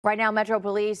Right now, Metro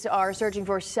Police are searching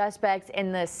for suspects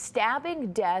in the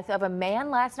stabbing death of a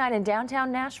man last night in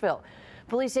downtown Nashville.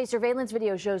 Police say surveillance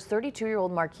video shows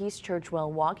 32-year-old Marquise Churchwell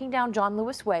walking down John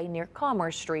Lewis Way near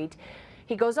Commerce Street.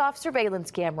 He goes off surveillance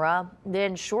camera.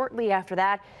 Then shortly after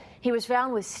that, he was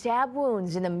found with stab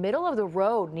wounds in the middle of the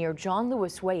road near John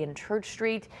Lewis Way and Church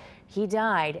Street. He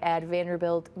died at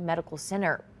Vanderbilt Medical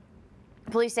Center.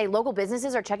 Police say local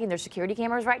businesses are checking their security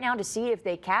cameras right now to see if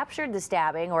they captured the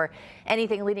stabbing or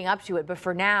anything leading up to it. But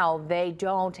for now, they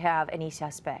don't have any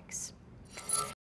suspects.